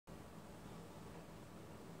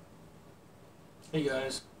Hey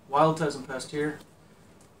guys, Wild TesmpesT here,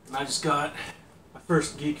 and I just got my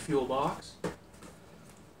first Geek Fuel box.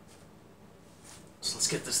 So let's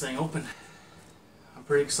get this thing open. I'm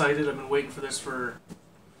pretty excited. I've been waiting for this for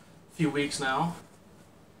a few weeks now.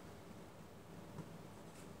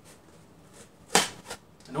 I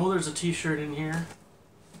know there's a t-shirt in here,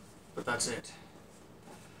 but that's it.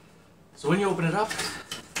 So when you open it up,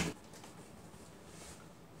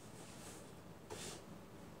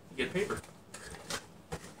 you get paper.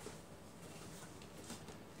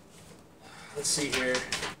 Let's see here.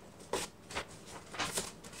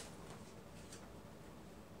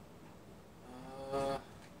 Oh,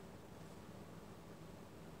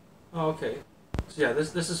 okay. So yeah,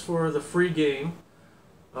 this is for the free game.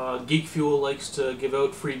 Geek Fuel likes to give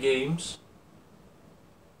out free games.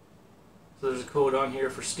 So there's a code on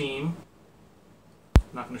here for Steam. I'm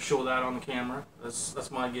not going to show that on the camera.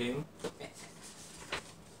 That's my game.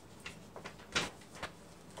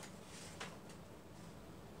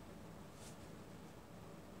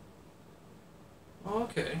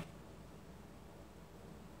 Okay.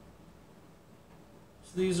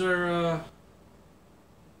 So these are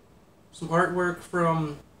some artwork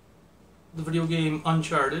from the video game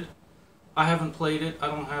Uncharted. I haven't played it. I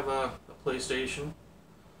don't have a PlayStation.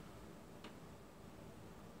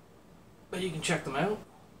 But you can check them out.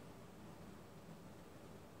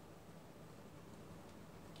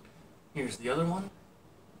 Here's the other one.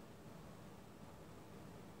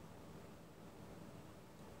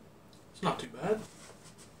 It's not too bad.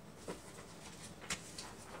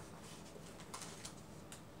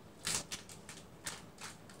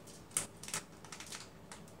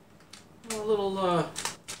 A little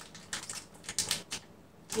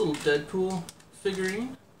Deadpool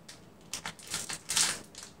figurine.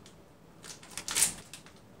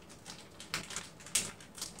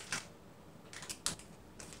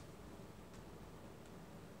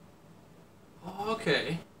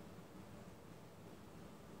 Okay.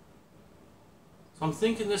 So I'm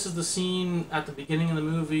thinking this is the scene at the beginning of the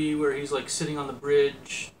movie where he's like sitting on the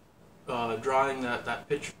bridge, drawing that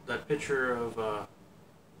picture of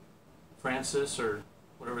Francis or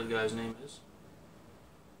whatever the guy's name is.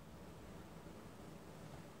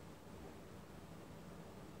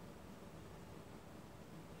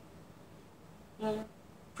 Yeah,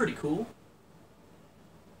 pretty cool.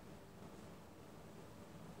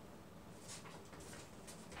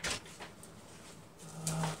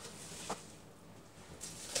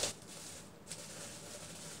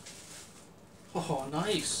 Oh,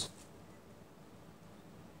 nice.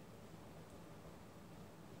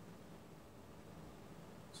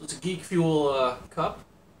 So it's a Geek Fuel cup.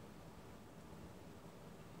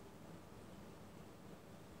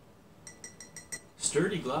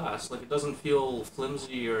 Sturdy glass, like it doesn't feel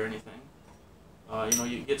flimsy or anything. You know,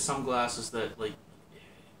 you get some glasses that like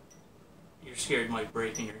you're scared might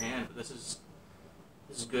break in your hand, but this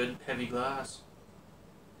is good, heavy glass.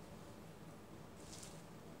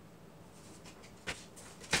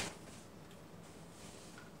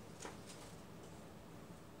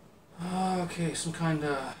 Okay, some kind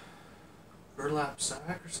of burlap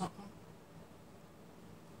sack or something.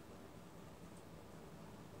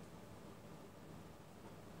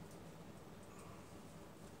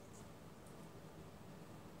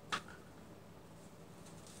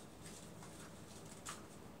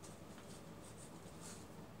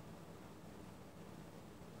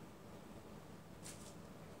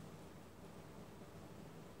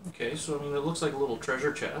 Okay, so I mean, it looks like a little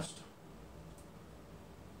treasure chest.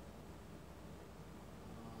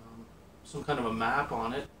 Some kind of a map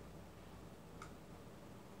on it.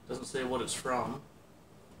 Doesn't say what it's from.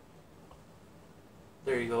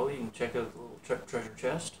 There you go, you can check out the little treasure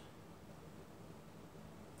chest.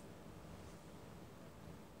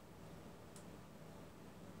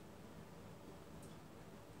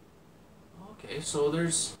 Okay, so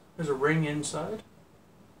there's a ring inside.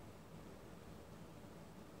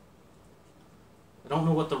 I don't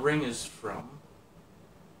know what the ring is from.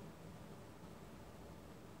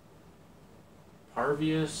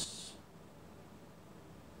 Parvius,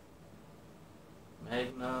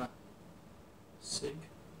 Magna, Sig.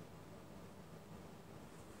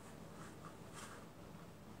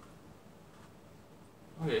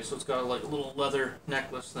 Okay, so it's got like a little leather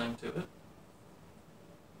necklace thing to it.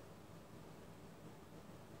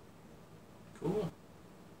 Cool.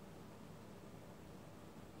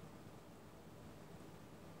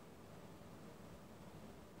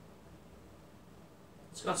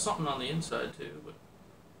 It's got something on the inside too, but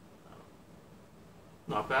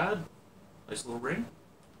not bad. Nice little ring.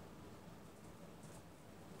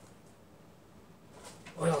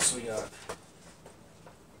 What else we got?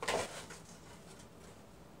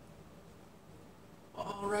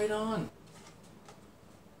 right on.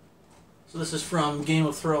 So this is from Game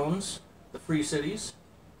of Thrones, the Free Cities.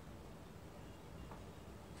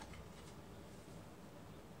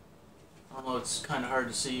 I don't know, it's kind of hard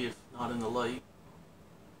to see if not in the light.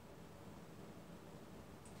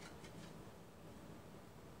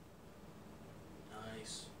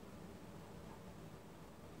 Nice.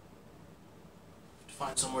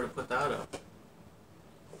 Find somewhere to put that up.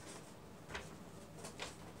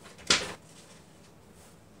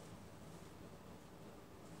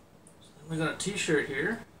 We got a t-shirt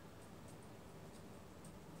here.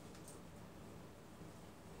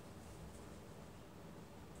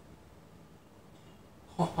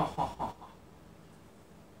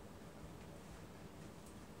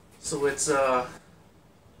 So it's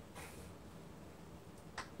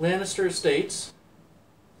Lannister Estates,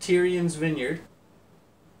 Tyrion's Vineyard.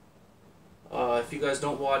 If you guys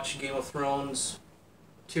don't watch Game of Thrones,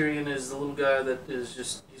 Tyrion is the little guy that is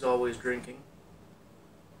just, he's always drinking.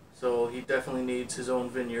 So he definitely needs his own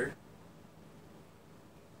vineyard.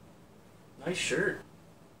 Nice shirt.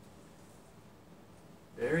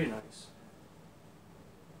 Very nice.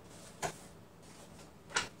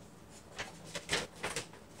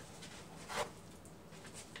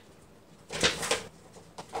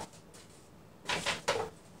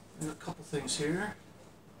 And a couple things here.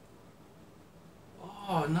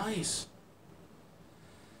 Oh, nice.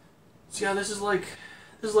 So yeah, this is like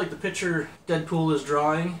the picture Deadpool is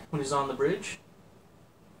drawing when he's on the bridge.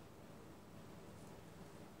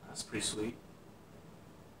 That's pretty sweet.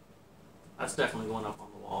 That's definitely going up on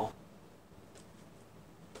the wall.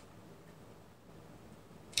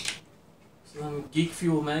 So then Geek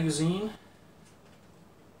Fuel magazine.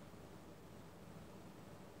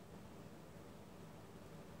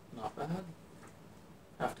 Not bad.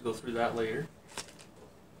 Have to go through that later.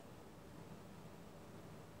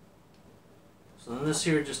 So then this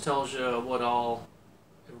here just tells you what all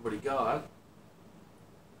everybody got.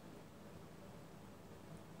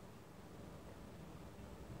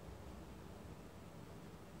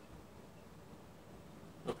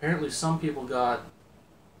 Apparently some people got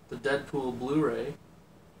the Deadpool Blu-ray.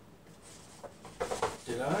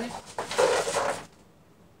 Did I?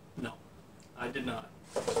 No, I did not.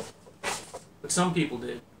 But some people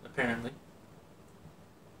did, apparently.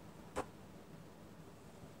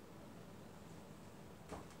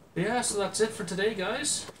 Yeah, so that's it for today,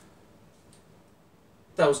 guys.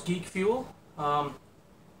 That was Geek Fuel.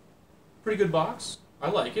 Pretty good box. I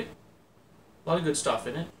like it. A lot of good stuff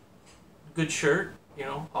in it. Good shirt. You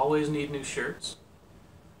know, always need new shirts.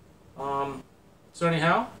 So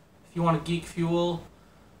anyhow, if you want a Geek Fuel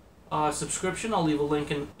subscription, I'll leave a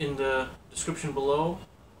link in the description below.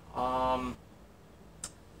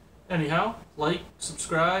 Anyhow, like,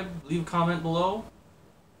 subscribe, leave a comment below.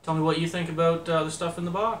 Tell me what you think about the stuff in the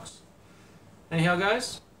box. Anyhow,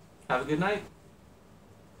 guys, have a good night.